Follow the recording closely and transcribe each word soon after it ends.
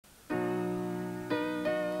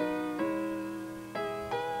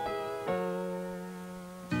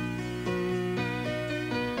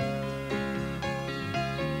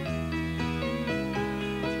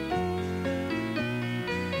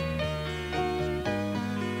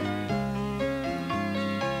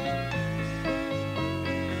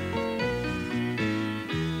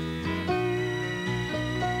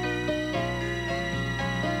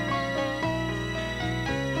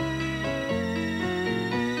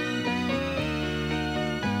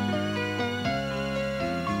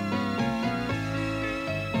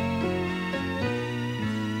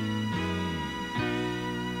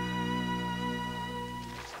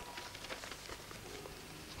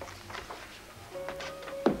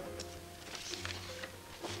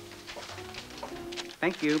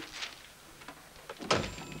Thank you.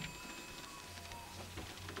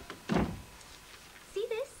 See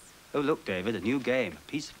this? Oh, look, David, a new game. A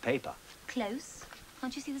piece of paper. Close.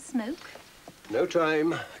 Can't you see the smoke? No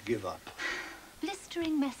time. Give up.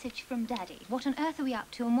 Blistering message from Daddy. What on earth are we up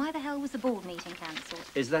to, and why the hell was the board meeting cancelled?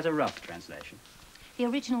 Is that a rough translation? The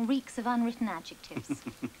original reeks of unwritten adjectives.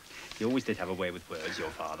 He always did have a way with words, your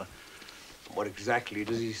father. What exactly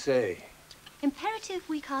does he say? Imperative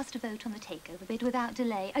we cast a vote on the takeover bid without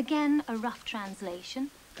delay. Again, a rough translation.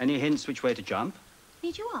 Any hints which way to jump?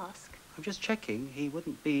 Need you ask? I'm just checking. He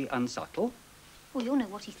wouldn't be unsubtle. Well, you'll know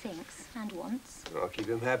what he thinks and wants. I'll keep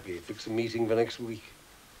him happy. Fix a meeting for next week.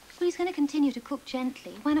 Well, he's going to continue to cook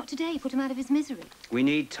gently. Why not today? Put him out of his misery. We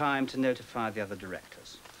need time to notify the other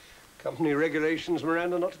directors. Company regulations,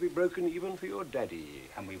 Miranda, not to be broken even for your daddy.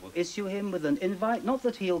 And we will issue him with an invite. Not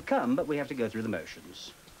that he'll come, but we have to go through the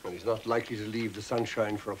motions. And he's not likely to leave the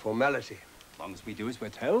sunshine for a formality. As long as we do as we're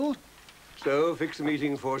told. So, fix a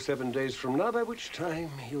meeting for 7 days from now, by which time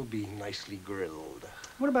he'll be nicely grilled.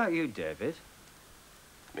 What about you, David?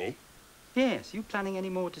 Me? Yes. You planning any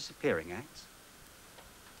more disappearing acts?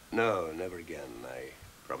 No, never again, I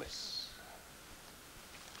promise.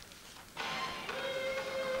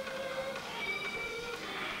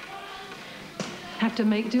 Have to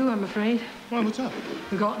make do, I'm afraid. Why, what's up?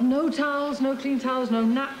 We've got no towels, no clean towels, no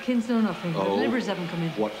napkins, no nothing. Oh. The deliveries haven't come in.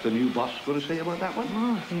 What's the new boss going to say about that one?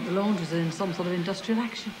 Oh, I think the laundries are in some sort of industrial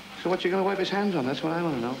action. So what's he going to wipe his hands on? That's what I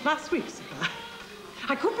want to know. Last week's supply.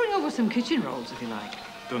 I could bring over some kitchen rolls if you like.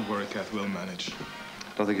 Don't worry, Kath, we'll manage.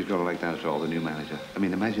 Don't think he's going to like that at all, the new manager. I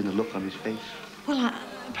mean, imagine the look on his face. Well,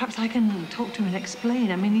 perhaps I can talk to him and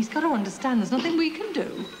explain. I mean, he's got to understand there's nothing we can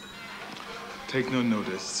do. Take no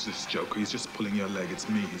notice, this joker. He's just pulling your leg. It's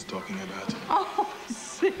me he's talking about. Oh, I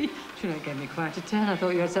see. Sure, it gave me quite a turn. I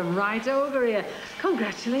thought you had some right over here.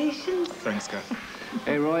 Congratulations. Thanks, Kath.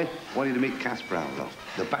 Hey, Roy, want you to meet Kath Brownlow,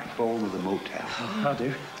 the backbone of the motel. How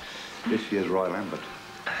do? This year's Roy Lambert.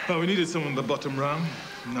 Oh, we needed someone the bottom rung.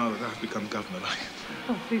 Now that I've become governor-like.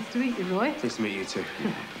 Oh, pleased to meet you, Roy. Pleased to meet you too.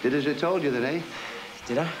 Did as I told you then, eh?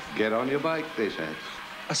 Did I? Get on your bike, they said.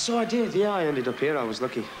 So I did, yeah. I ended up here. I was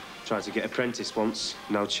lucky. Tried to get apprentice once.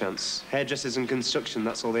 No chance. Hairdressers and construction,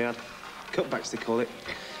 that's all they had. Cutbacks, they call it.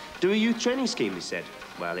 Do a youth training scheme, they said.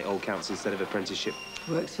 Well, it all counts instead of apprenticeship.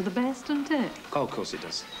 Works for the best, doesn't it? Oh, of course it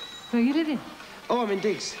does. Where are you living? Oh, I'm in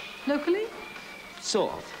Diggs. Locally?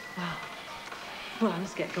 Sort of. Wow. Well, I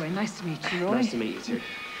must get going. Nice to meet you, Roy. Nice to meet you too.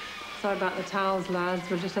 Sorry about the towels, lads.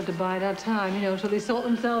 We'll just have to bide our time, you know, till they sort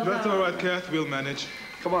themselves out. That's all right, Kath. We'll manage.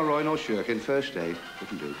 Come on, Roy, no shirking. First aid. We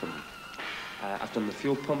can do it, come on. I've done the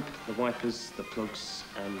fuel pump, the wipers, the plugs,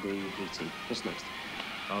 and the heating. What's next?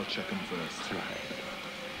 I'll check him first. Right.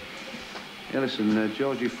 Yeah, listen,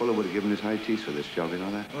 Georgie Fuller would have given his high teeth for this job, you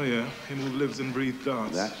know that? Oh, yeah. Him who lives and breathes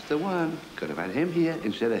darts. That's the one. Could have had him here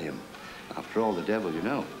instead of him. After all, the devil, you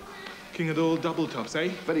know. King of the old double tops, eh?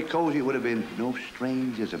 Very cozy it would have been. No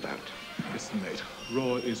strangers about. Listen, mate.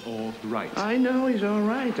 Roy is all right. I know he's all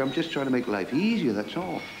right. I'm just trying to make life easier, that's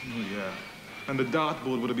all. Oh, yeah. And the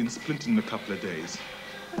dartboard would have been splintered in a couple of days.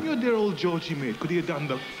 And your dear old Georgie, mate, could he have done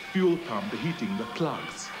the fuel pump, the heating, the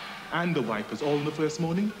plugs, and the wipers all in the first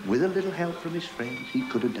morning? With a little help from his friends, he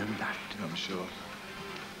could have done that. I'm sure.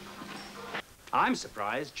 I'm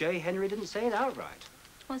surprised J. Henry didn't say it outright.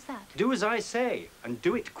 What's that? Do as I say, and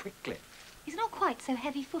do it quickly. He's not quite so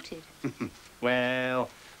heavy-footed. Well,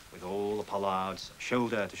 with all the pollards,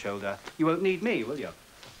 shoulder to shoulder, you won't need me, will you?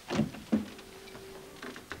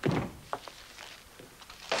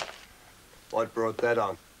 What brought that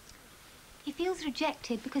on? He feels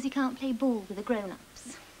rejected because he can't play ball with the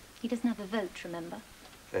grown-ups. He doesn't have a vote, remember?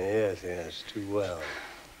 Yes, too well.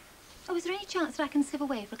 Oh, is there any chance that I can slip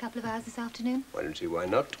away for a couple of hours this afternoon? I don't see why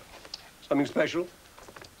not. Something special?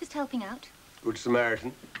 Just helping out. Good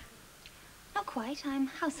Samaritan. Not quite. I'm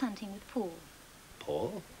house hunting with Paul.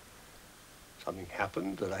 Paul? Something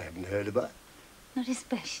happened that I haven't heard about? Not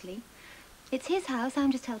especially. It's his house.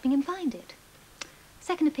 I'm just helping him find it.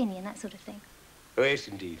 Second opinion, that sort of thing. Oh, yes,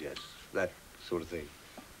 indeed, yes. That sort of thing.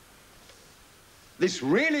 This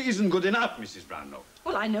really isn't good enough, Mrs. Brownlow.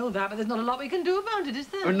 Well, I know that, but there's not a lot we can do about it, is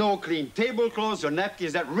there? No clean tablecloths or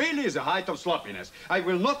napkins. That really is a height of sloppiness. I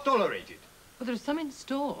will not tolerate it. Well, there's some in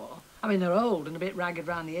store. I mean, they're old and a bit ragged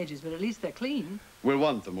round the edges, but at least they're clean. We'll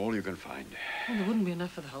want them all you can find. Well, there wouldn't be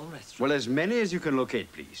enough for the whole restaurant. Well, as many as you can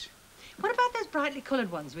locate, please. What about those brightly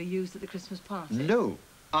coloured ones we used at the Christmas party? No,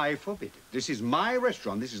 I forbid it. This is my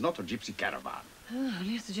restaurant. This is not a gypsy caravan. Oh,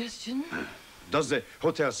 only a suggestion. Does the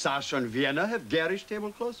Hotel Sasha in Vienna have garish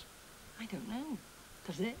tablecloths? I don't know.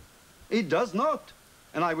 Does it? It does not.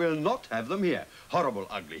 And I will not have them here. Horrible,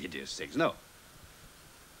 ugly, hideous things. No.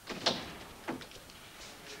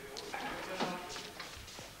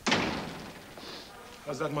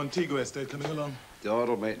 How's that Montego estate coming along?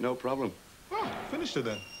 Dawdle, mate, no problem. Oh, finished it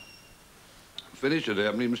then. Finished it, I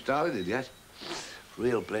haven't even started it yet.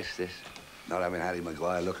 Real bliss, this. Not having Harry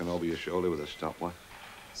Maguire looking over your shoulder with a stopwatch.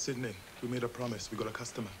 Sydney, we made a promise. We got a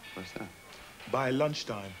customer. What's that? By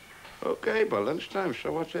lunchtime. Okay, by lunchtime,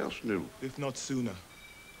 so what else new? If not sooner.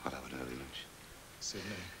 I'll have an early lunch. Sydney.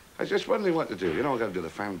 I was just wondering what to do. You know, I've got to do the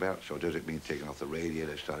fan belt, so does it mean taking off the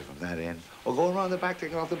radiator, starting from that end? Or going around the back,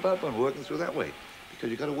 taking off the bulb and working through that way? Because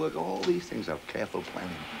you've got to work all these things out. Careful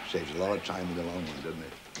planning. Saves a lot of time in the long run, doesn't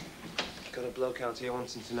it? Got a bloke out here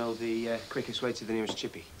wanting to know the quickest way to the nearest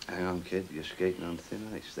chippy. Hang on, kid. You're skating on thin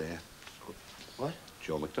ice there. What?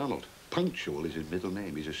 Joe McDonald. Punctual is his middle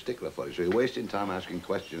name. He's a stickler for it, so you're wasting time asking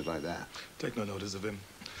questions like that. Take no notice of him.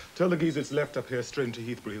 Tell the geezer it's left up here straight into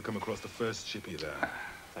Heathbury. He'll come across the first chippy there.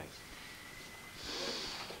 Thanks.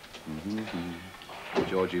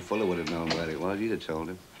 Georgie Fuller would have known where it was. You'd have told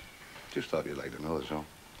him. Just thought you'd like to know, that's all.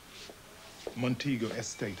 Montego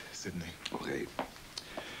Estate, Sydney. Okay.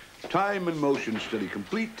 Time and motion study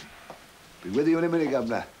complete. Be with you in a minute,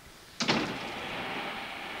 Governor.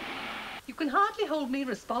 You can hardly hold me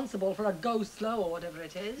responsible for a go slow or whatever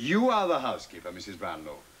it is. You are the housekeeper, Mrs.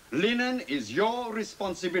 Brownlow. Linen is your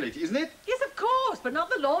responsibility, isn't it? Yes, of course, but not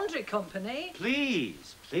the laundry company.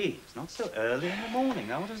 Please, please, not so early in the morning.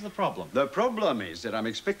 Now, what is the problem? The problem is that I'm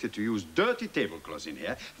expected to use dirty tablecloths in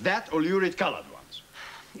here, that or lurid colored ones.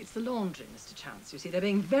 It's the laundry, Mr. Chance. You see, they're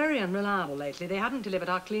being very unreliable lately. They haven't delivered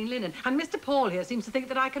our clean linen. And Mr. Paul here seems to think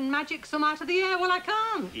that I can magic some out of the air. Well, I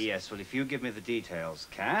can't. Yes, well, if you give me the details,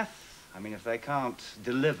 Kath. I mean, if they can't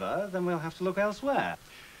deliver, then we'll have to look elsewhere.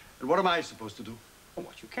 And what am I supposed to do? Well,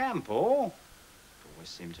 what you can, Paul. You always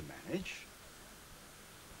seem to manage.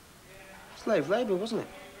 Slave labour, wasn't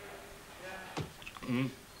it?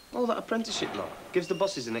 All that apprenticeship lot gives the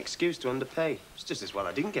bosses an excuse to underpay. It's just as well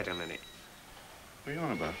I didn't get in it. What are you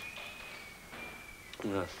on about?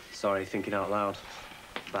 No, sorry, thinking out loud.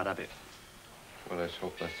 Bad habit. Well, let's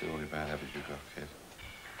hope that's the only bad habit you got, kid.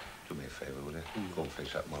 Do me a favour, will you? Go and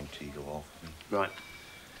fix that Montego off me. Right.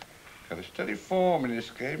 Got a steady form in this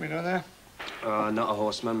game, you know that? Not a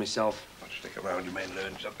horseman myself. But stick around, you may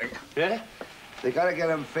learn something. Yeah? They gotta get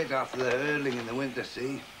them fit after the hurling in the winter,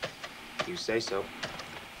 see? You say so.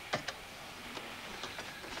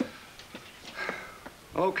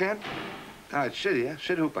 Oh, Ken? All right, sit here.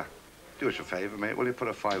 Sit, Hooper. Do us a favour, mate. Will you put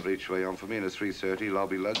a fiver each way on for me and a 3:30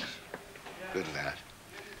 lobby lugs? Good lad.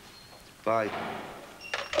 Bye.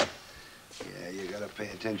 Yeah, you gotta pay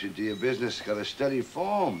attention to your business. Got a steady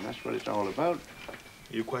form. That's what it's all about.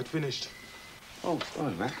 Are you quite finished? Oh,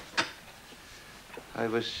 sorry, Mac. I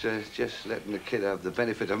was just letting the kid have the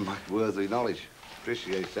benefit of my worldly knowledge.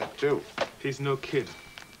 Appreciates that, too. He's no kid.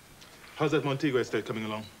 How's that Montego estate coming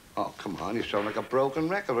along? Oh, come on. You sound like a broken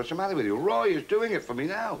record. What's the matter with you? Roy is doing it for me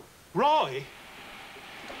now. Roy?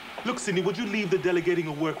 Look, Sidney, would you leave the delegating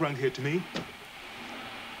of work around here to me?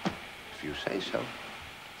 If you say so.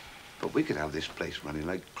 But we could have this place running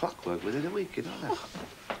like clockwork within a week, you know that?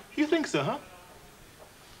 You think so, huh?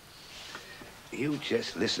 You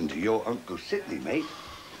just listen to your Uncle Sidney, mate,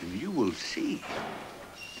 and you will see.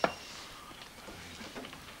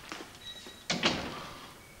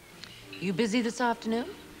 You busy this afternoon?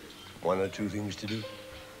 One or two things to do.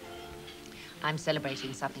 I'm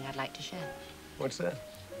celebrating something I'd like to share. What's that?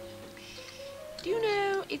 Do you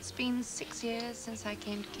know it's been 6 years since I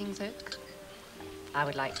came to King's Oak? I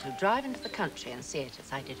would like to drive into the country and see it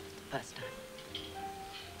as I did it the first time.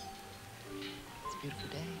 It's a beautiful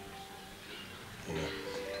day. Yeah.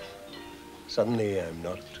 Suddenly, I'm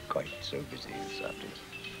not quite so busy this afternoon.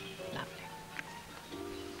 Lovely.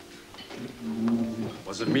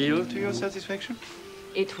 Was the meal to your satisfaction?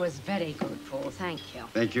 It was very good, Paul. Thank you.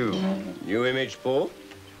 Thank you. New image, Paul?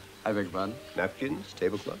 I beg pardon? Napkins,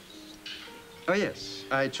 tablecloths? Oh, yes.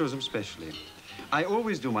 I chose them specially. I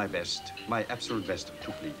always do my best, my absolute best,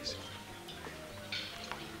 to please.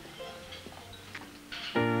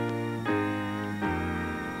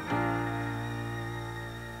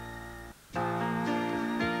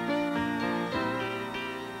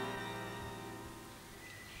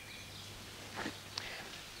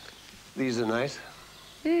 These are nice.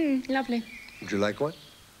 Lovely. Would you like one?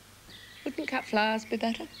 Wouldn't cut flowers be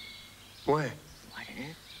better? Why? I don't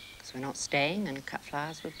know. Because we're not staying and cut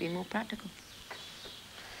flowers would be more practical.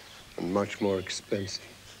 And much more expensive.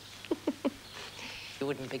 You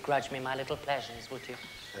wouldn't begrudge me my little pleasures, would you?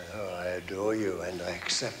 Oh, I adore you, and I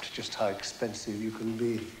accept just how expensive you can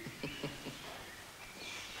be.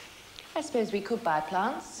 I suppose we could buy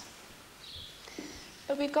plants.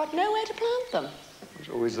 But we've got nowhere to plant them.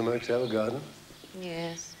 There's always the motel garden.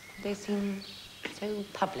 Yes, they seem so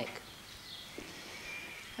public.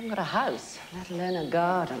 I haven't got a house, let alone a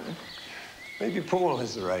garden. Maybe Paul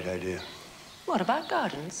has the right idea. What about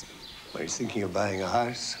gardens? Well, he's thinking of buying a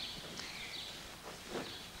house.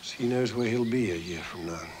 So he knows where he'll be a year from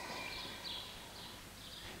now.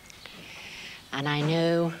 And I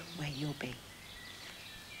know where you'll be.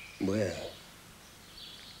 Where?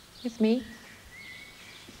 With me.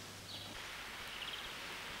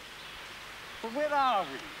 Well, where are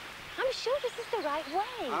we? I'm sure this is the right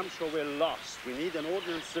way. I'm sure we're lost. We need an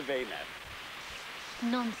ordnance survey map.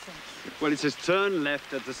 Nonsense. Well, it says turn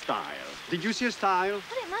left at the stile. Did you see a stile?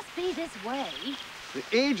 Well, it must be this way. The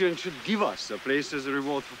agent should give us a place as a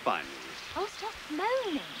reward for finding it. Oh, stop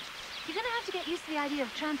moaning. You're going to have to get used to the idea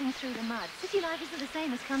of tramping through the mud. City life isn't the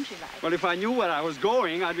same as country life. Well, if I knew where I was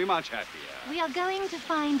going, I'd be much happier. We are going to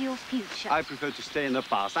find your future. I prefer to stay in the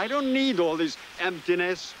past. I don't need all this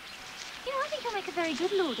emptiness. You know, I think you'll make a very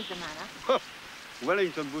good lord of the manor.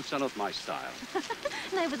 Wellington boots are not my style.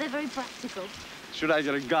 No, but they're very practical. Should I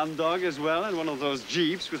get a gun dog as well and one of those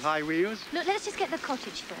jeeps with high wheels? Look, let's just get the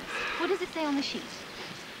cottage first. What does it say on the sheet?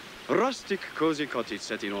 A rustic, cozy cottage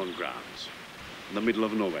set in own grounds. In the middle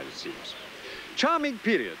of nowhere, it seems. Charming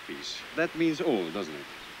period piece. That means old, doesn't it?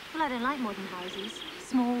 Well, I don't like modern houses.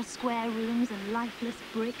 Small, square rooms and lifeless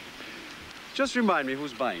brick. Just remind me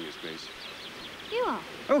who's buying this place. You are.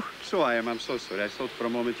 Oh, so I am. I'm so sorry. I thought for a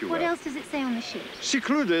moment you were. What else does it say on the sheet?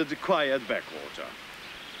 Secluded, quiet backwater.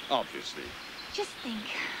 Obviously. Just think.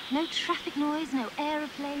 No traffic noise, no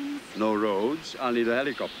aeroplanes. No roads. I'll need a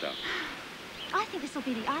helicopter. I think this will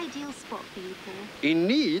be the ideal spot for you, Paul. In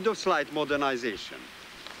need of slight modernization.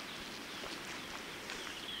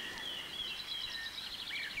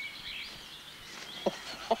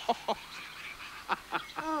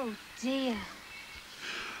 Oh, dear.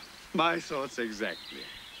 My thoughts exactly.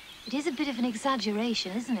 It is a bit of an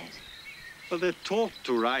exaggeration, isn't it? Well, they're taught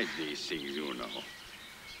to ride these things, you know.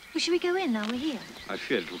 Well, should we go in now we're here? I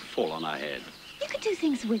fear it would fall on our head. You could do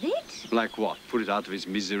things with it. Like what? Put it out of its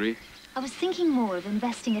misery? I was thinking more of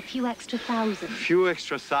investing a few extra thousand. A few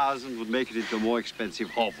extra thousand would make it into a more expensive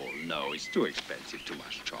hovel. No, it's too expensive, too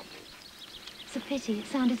much trouble. It's a pity. It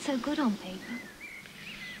sounded so good on paper.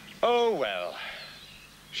 Oh, well.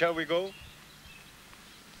 Shall we go?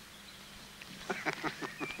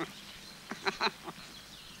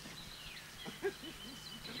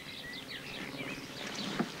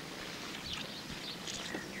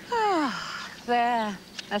 Ah, there.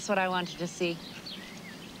 That's what I wanted to see.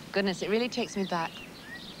 Goodness, it really takes me back.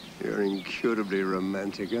 You're incurably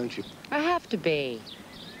romantic, aren't you? I have to be.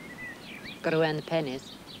 Got to earn the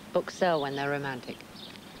pennies. Books sell when they're romantic.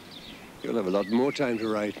 You'll have a lot more time to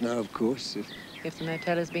write now, of course, If the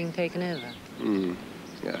motel is being taken over.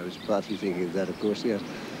 Yeah, I was partly thinking of that, of course, yes.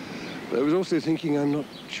 But I was also thinking I'm not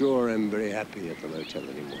sure I'm very happy at the motel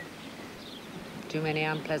anymore. Too many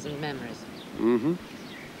unpleasant memories. Mm-hmm.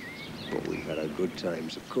 Well, we've had our good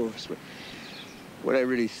times, of course, but when I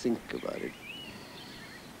really think about it,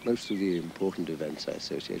 most of the important events I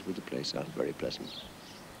associate with the place aren't very pleasant.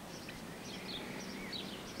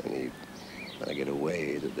 Only when I get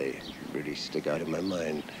away that they really stick out in my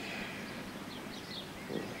mind.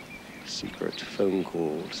 Secret phone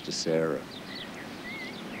calls to Sarah.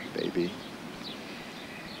 Baby.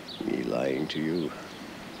 Me lying to you.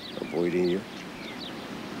 Avoiding you.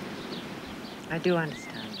 I do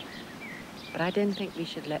understand. But I didn't think we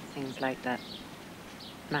should let things like that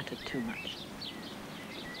matter too much.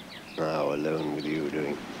 Now, alone with you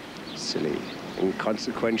doing silly,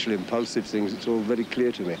 inconsequential, impulsive things, it's all very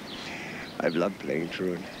clear to me. I've loved playing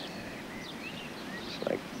truant. It's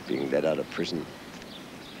like being let out of prison.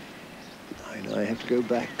 I know I have to go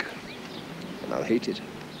back, and I'll hate it.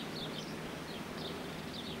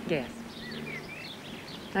 Yes.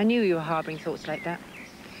 I knew you were harboring thoughts like that.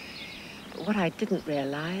 But what I didn't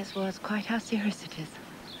realize was quite how serious it is.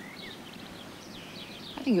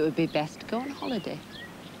 I think it would be best to go on holiday.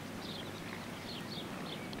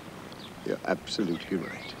 You're absolutely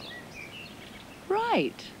right.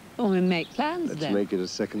 Right. Well, we make plans Let's then. make it a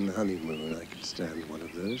second honeymoon. I could stand one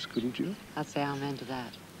of those, couldn't you? I'd say I'm into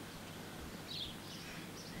that.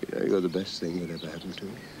 You know, you're the best thing that ever happened to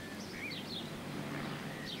me.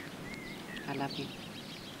 I love you.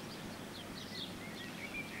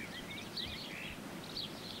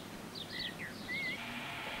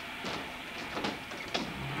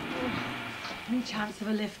 Any chance of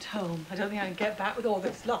a lift home? I don't think I can get back with all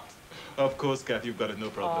this lot. Of course, Kath, you've got it, no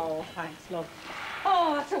problem. Oh, thanks, love.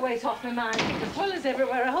 Oh, that's a weight off my mind, as well as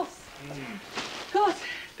everywhere else. Good.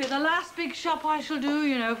 Be the last big shop I shall do,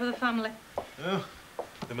 you know, for the family. Oh,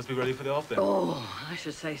 They must be ready for the off then. Oh, I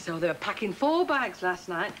should say so. They were packing 4 bags last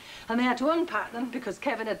night, and they had to unpack them because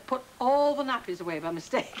Kevin had put all the nappies away by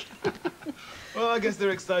mistake. Well, I guess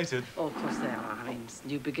they're excited. Oh, of course they are. I mean, it's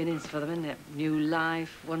new beginnings for them, isn't it? New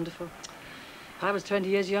life, wonderful. If I was 20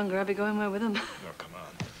 years younger, I'd be going where with them. Oh, come on.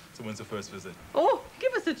 So when's the first visit? Oh,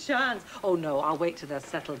 give us a chance. Oh, no, I'll wait till they're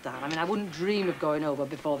settled down. I mean, I wouldn't dream of going over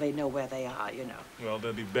before they know where they are, you know. Well,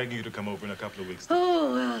 they'll be begging you to come over in a couple of weeks.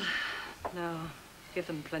 Oh, well, no. Give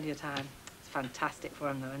them plenty of time. It's fantastic for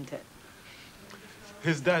them, though, isn't it?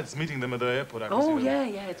 His dad's meeting them at the airport. Oh, yeah,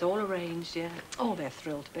 it's all arranged, yeah. Oh, they're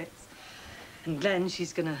thrilled to bits. And Glenn,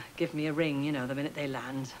 she's gonna give me a ring, you know, the minute they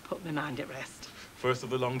land. Put my mind at rest. First of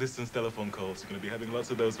the long-distance telephone calls. You're going to be having lots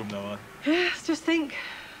of those from now on. Yes, just think.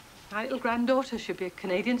 My little granddaughter should be a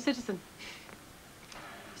Canadian citizen.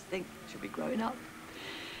 Just think, she'll be growing up.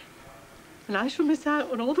 And I shall miss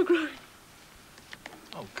out on all the growing.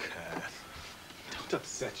 Oh, Kath. Don't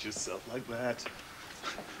upset yourself like that.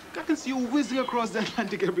 I can see you whizzing across the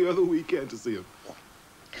Atlantic every other weekend to see him.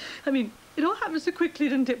 I mean, it all happens so quickly,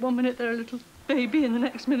 doesn't it? One minute they're a little baby and the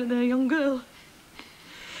next minute they're a young girl.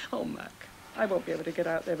 Oh, Mac, I won't be able to get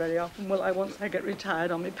out there very often, will I, once I get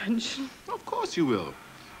retired on my pension? Of course you will.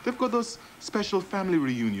 They've got those special family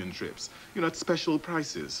reunion trips, you know, at special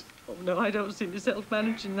prices. Oh, no, I don't see myself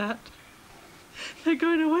managing that. They're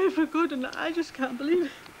going away for good, and I just can't believe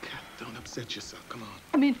it. Kath, don't upset yourself. Come on.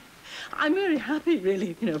 I mean, I'm very happy,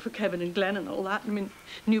 really, you know, for Kevin and Glenn and all that. I mean,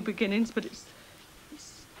 new beginnings, but it's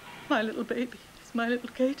my little baby. It's my little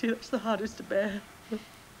Katie. That's the hardest to bear.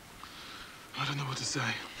 I don't know what to say.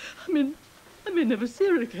 I mean, I may never see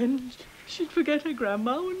her again. She'd forget her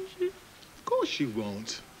grandma, wouldn't she? Of course she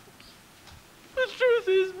won't. The truth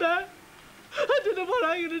is, Matt, I don't know what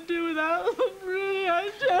I'm going to do without them, really, I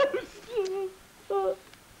don't.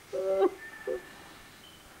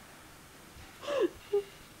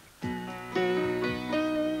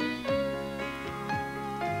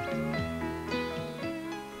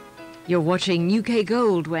 You're watching UK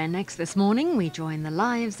Gold, where next this morning we join the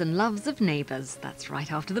lives and loves of neighbours. That's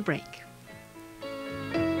right after the break.